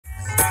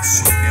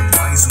Este é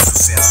mais um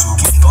sucesso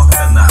que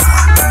toca na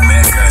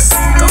Mega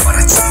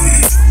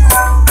Itamaraty.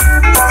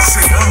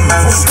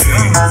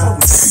 Chegando,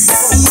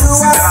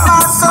 You are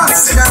my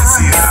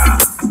sunshine,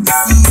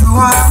 you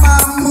are my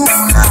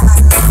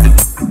moonlight,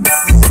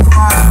 you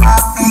are my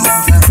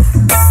angel.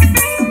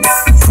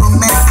 You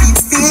make me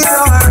feel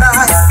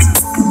alright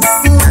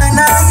when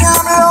I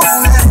am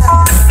lonely.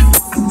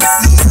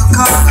 You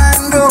come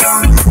and go,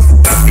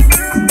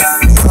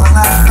 you're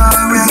like a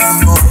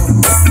rainbow,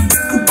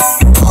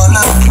 all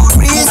of good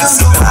reasons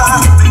why.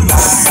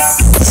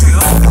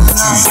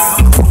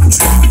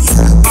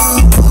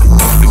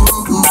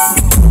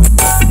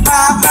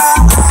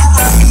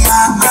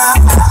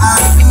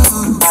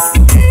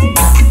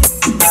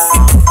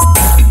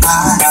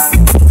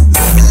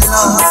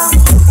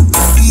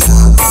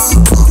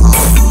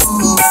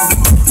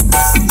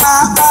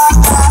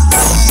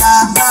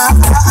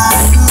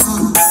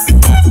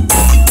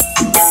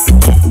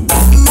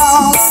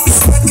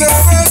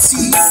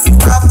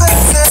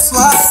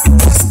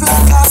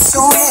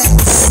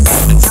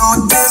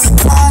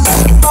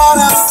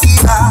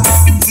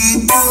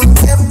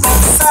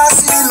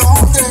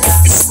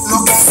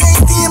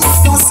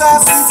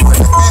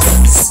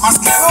 Mas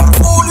que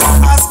orgulho,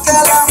 mas que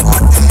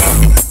amor.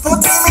 Vou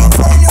te me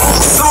tenho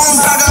som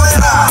da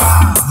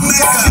galera.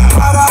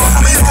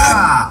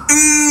 Mega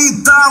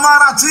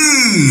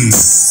Itamaraty.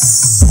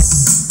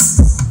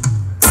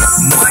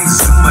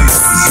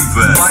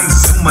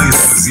 mais uma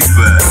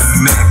exclusiva.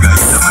 Mega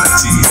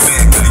Itamaraty,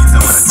 Mega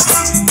Itamaraty.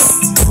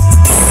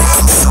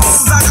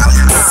 Som da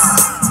galera.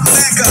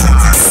 Mega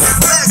Itamaraty.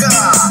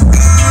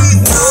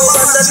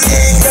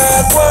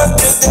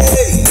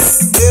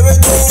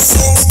 Everything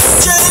seems to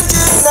change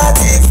in a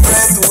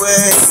different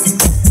way.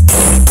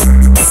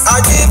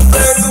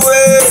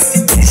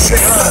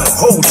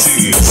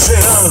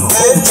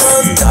 And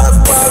don't talk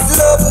about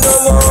love no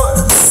more.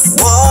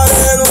 War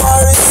and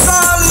war is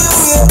all you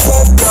can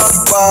talk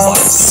about.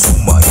 Mais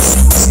uma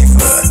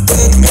exclusiva.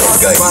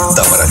 Mega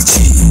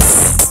Itamaraty.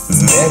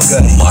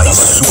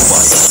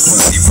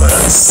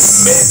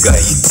 Mega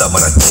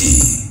Itamaraty.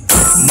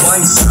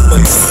 Mais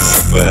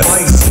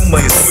uma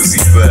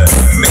exclusiva.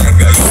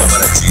 Mega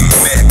Itamaraty.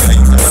 Mega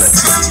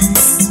Itamaraty.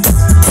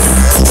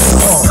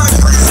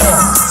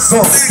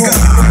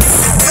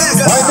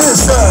 Vai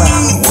deixar.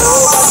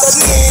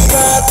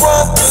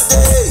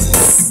 Today,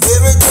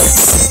 everything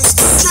seems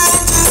to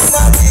change in a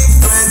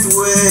different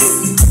way.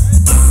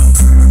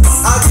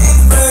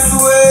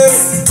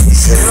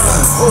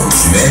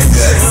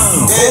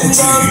 And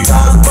don't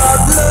talk about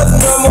love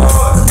no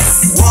more.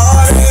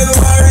 War and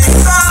war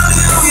is all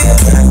you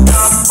can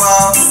talk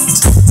about.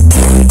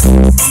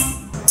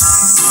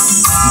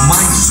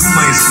 Mais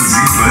uma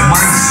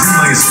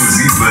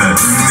exclusiva.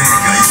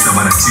 Mega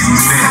Itamaraty.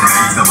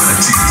 Mega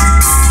Itamaraty.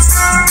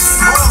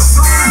 O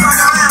som da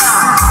galera.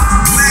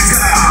 Mega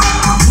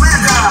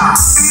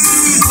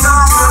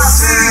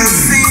Itamaraty.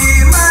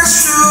 Feel my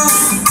shoe.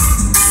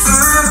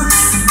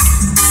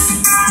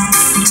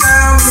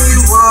 Tell me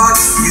what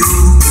you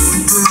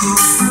do.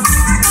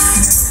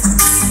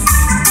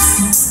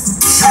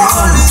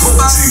 All is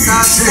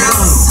passion,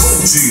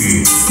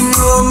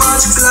 no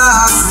much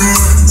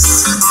gladness.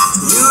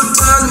 You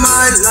turn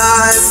my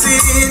life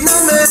in a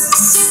mess.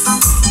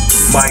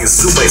 Mais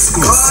uma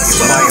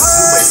exclusiva.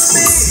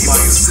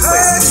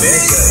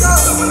 Mega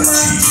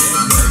Itamaraty.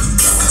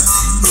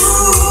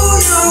 Ooh,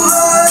 you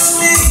hurt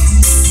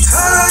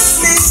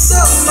me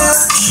so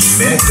much.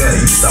 Mega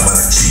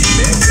Itamaraty.